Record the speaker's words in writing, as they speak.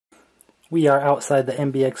We are outside the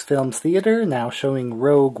MBX Films Theater, now showing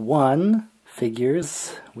Rogue One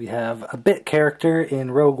figures. We have a bit character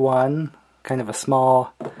in Rogue One, kind of a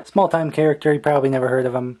small-time character, you probably never heard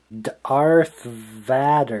of him. Darth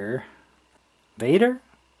Vader. Vader?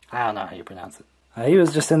 I don't know how you pronounce it. He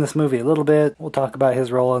was just in this movie a little bit. We'll talk about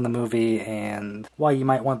his role in the movie and why you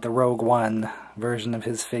might want the Rogue One version of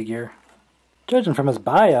his figure. Judging from his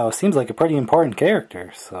bio, seems like a pretty important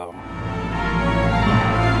character, so...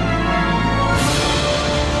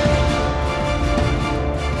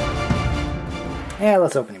 Yeah,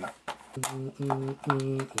 let's open him up.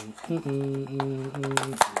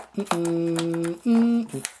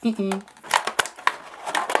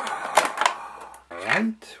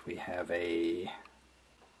 Alright, we have a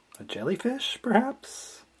jellyfish,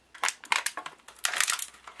 perhaps?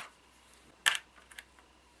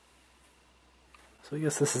 So I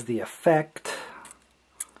guess this is the effect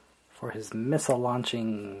for his missile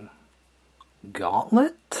launching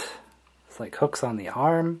gauntlet. It's like hooks on the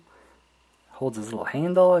arm. Holds his little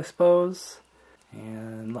handle, I suppose.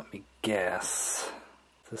 And let me guess.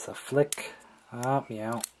 Is this a flick? Oh,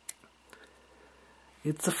 yeah.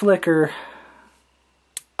 It's a flicker.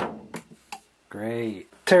 Great.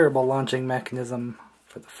 Terrible launching mechanism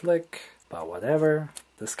for the flick, but whatever.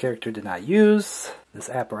 This character did not use this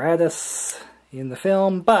apparatus in the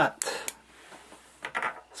film, but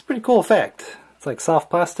it's a pretty cool effect. It's like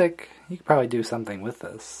soft plastic. You could probably do something with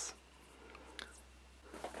this.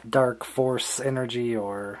 Dark force energy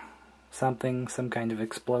or something, some kind of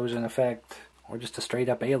explosion effect, or just a straight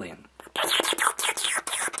up alien.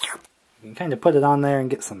 You can kind of put it on there and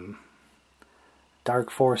get some dark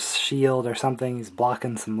force shield or something. He's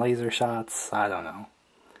blocking some laser shots. I don't know.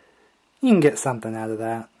 You can get something out of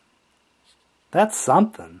that. That's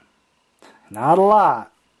something. Not a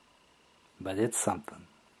lot, but it's something.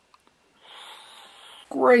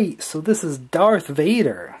 Great, so this is Darth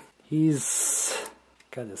Vader. He's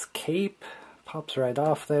got his cape, pops right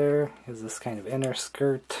off there. He has this kind of inner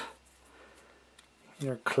skirt,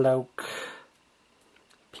 inner cloak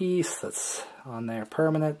piece that's on there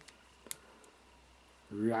permanent.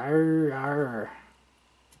 Rawr, rawr.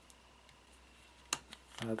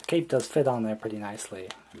 The cape does fit on there pretty nicely.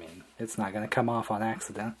 I mean, it's not going to come off on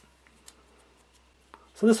accident.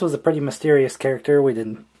 So this was a pretty mysterious character. We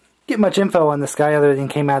didn't get much info on this guy other than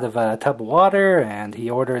he came out of a tub of water and he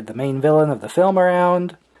ordered the main villain of the film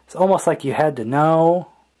around. It's almost like you had to know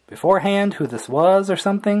beforehand who this was or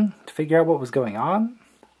something to figure out what was going on.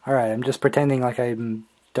 Alright, I'm just pretending like I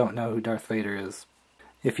don't know who Darth Vader is,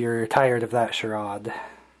 if you're tired of that charade.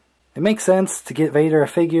 It makes sense to get Vader a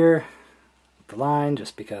figure with the line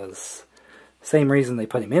just because same reason they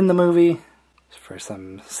put him in the movie, for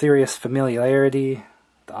some serious familiarity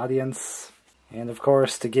with the audience. And of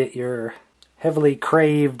course, to get your heavily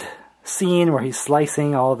craved scene where he's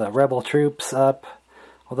slicing all the rebel troops up.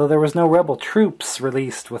 Although there was no rebel troops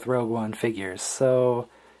released with Rogue One figures, so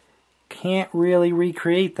can't really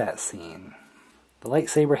recreate that scene. The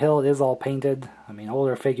lightsaber hilt is all painted. I mean,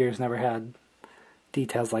 older figures never had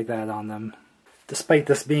details like that on them. Despite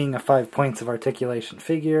this being a 5 points of articulation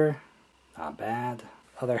figure, not bad.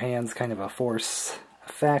 Other hand's kind of a force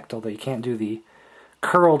effect, although you can't do the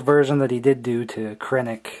curled version that he did do to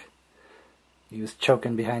Krennic. He was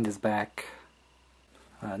choking behind his back.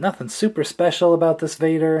 Nothing super special about this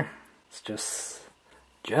Vader. It's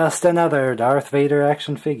just another Darth Vader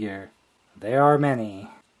action figure. There are many.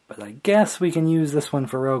 But I guess we can use this one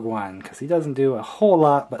for Rogue One, because he doesn't do a whole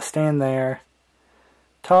lot but stand there,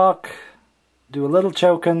 talk, do a little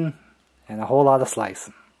choking, and a whole lot of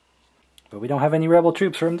slicing. But we don't have any rebel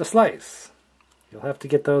troops for him to slice. You'll have to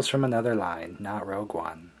get those from another line, not Rogue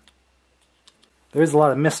One. There is a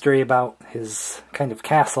lot of mystery about his kind of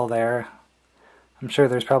castle there. I'm sure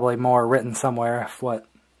there's probably more written somewhere of what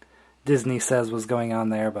Disney says was going on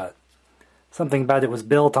there, but something about it was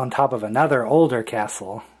built on top of another older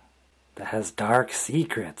castle that has dark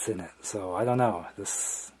secrets in it. So I don't know.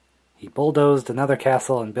 He bulldozed another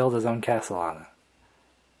castle and built his own castle on it.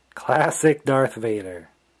 Classic Darth Vader,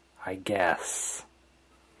 I guess.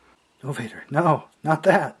 No, Vader, no, not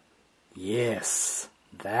that. Yes,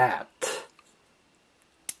 that.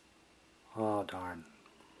 Oh, darn.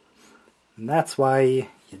 And that's why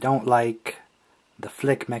you don't like the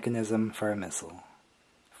flick mechanism for a missile.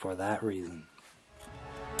 For that reason.